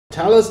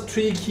Tell us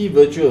three key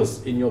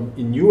virtues in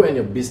you and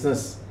your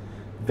business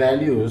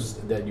values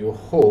that you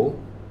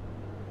hold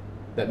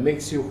that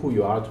makes you who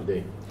you are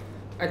today.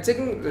 I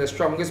think the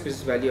strongest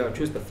business value, I'll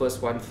choose the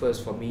first one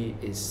first for me,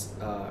 is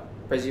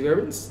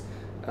perseverance.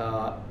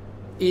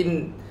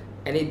 In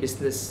any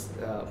business,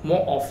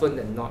 more often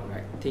than not,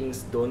 right,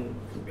 things don't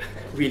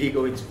really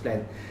go into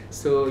plan.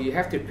 So you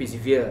have to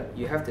persevere,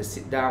 you have to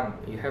sit down,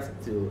 you have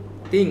to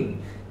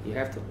think, you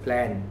have to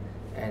plan,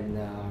 and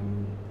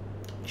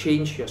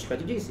change your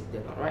strategies if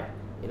they're not right.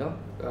 You know,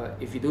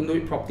 if you don't do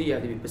it properly, you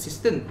have to be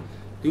persistent.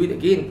 Do it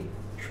again,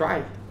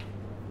 try.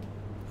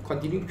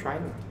 Continue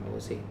trying, I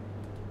would say.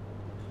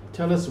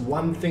 Tell us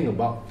one thing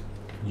about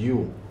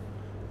you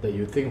that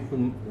you think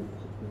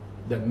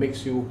that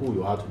makes you who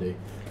you are today.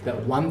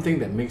 That one thing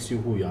that makes you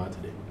who you are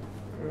today.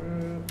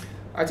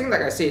 I think,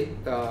 like I said,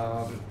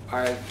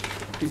 I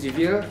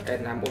persevere,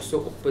 and I'm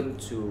also open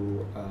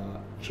to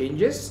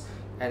changes,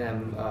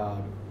 and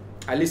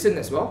I listen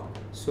as well.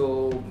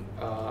 So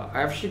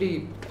I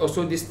actually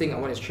also, this thing I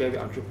want to share with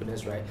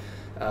entrepreneurs, right?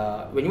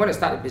 When you want to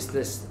start a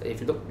business,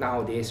 if you look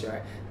nowadays,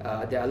 right,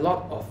 there are a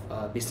lot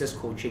of business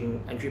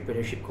coaching,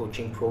 entrepreneurship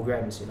coaching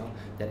programs, you know,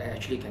 that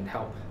actually can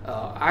help.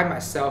 I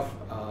myself,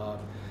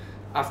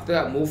 after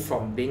I moved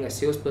from being a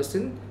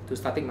salesperson to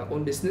starting my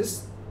own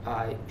business,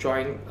 I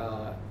joined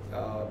a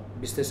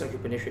business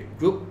entrepreneurship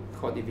group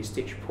called the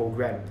Vistage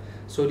program.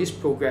 So this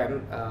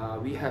program,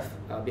 we have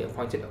been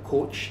appointed a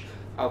coach.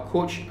 Our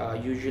coach are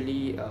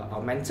usually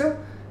our mentor,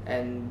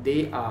 and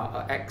they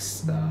are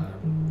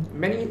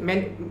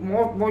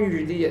more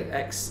usually an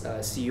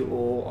ex-CEO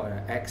or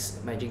an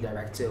ex-managing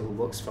director who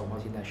works for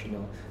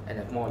multinational and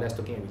have more or less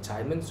looking at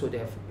retirement. So they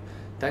have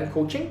done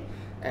coaching,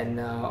 and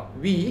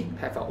we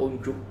have our own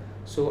group.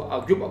 So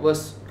our group of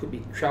us could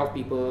be 12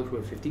 people,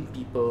 could be 15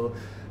 people,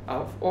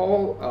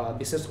 all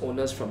business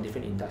owners from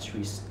different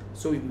industries.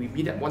 So we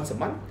meet up once a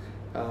month.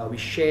 We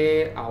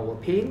share our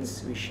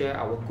pains, we share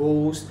our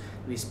goals,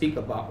 we speak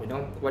about, you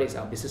know, what is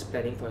our business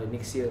planning for the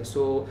next year.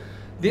 So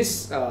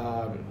this,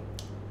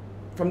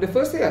 from the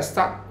first day I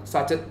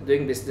started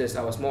doing business,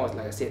 I was more,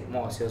 like I said,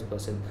 more a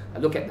salesperson. I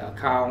look at the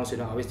accounts, you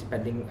know, I always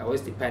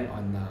depend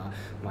on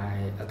my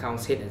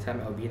accounts head at the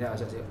time, Albina. I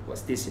was like,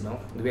 what's this, you know,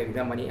 do we have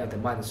enough money every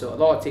month? So a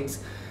lot of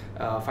things,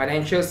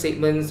 financial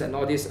statements and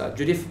all this,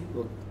 Judith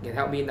can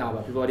help me now,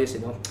 but before this, you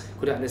know,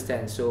 couldn't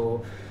understand.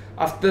 So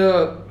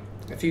after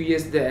a few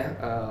years there,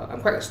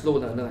 I'm quite a slow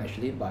learner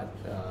actually, but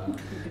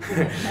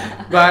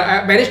but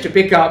I managed to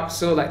pick up.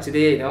 So like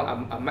today, you know,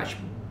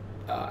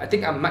 I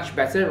think I'm much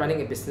better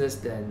running a business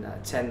than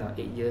 10 or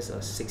 8 years or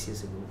 6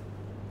 years ago.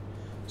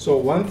 So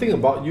one thing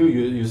about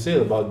you said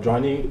about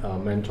joining a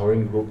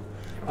mentoring group.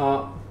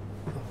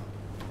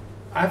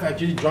 I've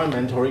actually joined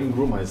mentoring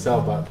group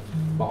myself,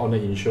 but on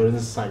the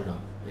insurance side now.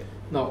 Yeah.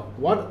 Now,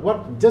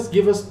 what just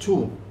give us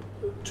two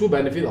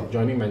benefits of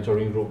joining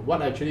mentoring group.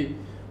 What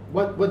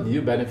do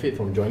you benefit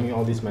from joining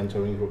all this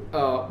mentoring group?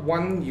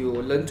 One, you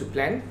learn to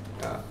plan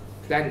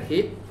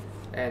ahead,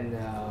 and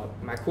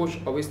my coach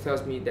always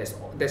tells me there's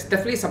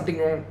definitely something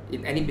wrong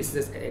in any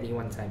business at any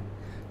one time.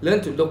 Learn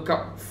to look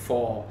out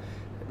for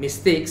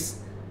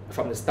mistakes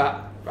from the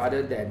start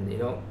rather than, you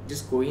know,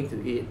 just go into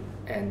it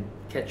and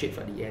catch it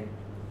for the end.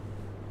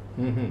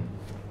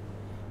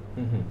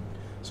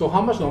 So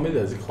how much normally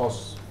does it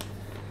cost?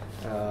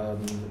 I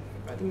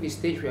think this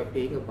stage we are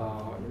paying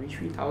about maybe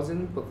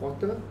 3,000 per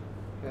quarter.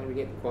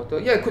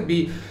 Yeah, it could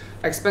be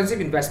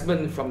expensive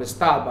investment from the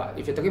start, but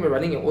if you're talking about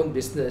running your own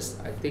business,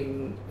 I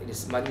think it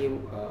is money.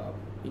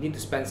 You need to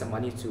spend some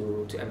money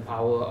to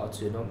empower or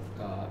to, you know,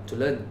 to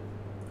learn.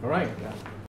 All right. Yeah.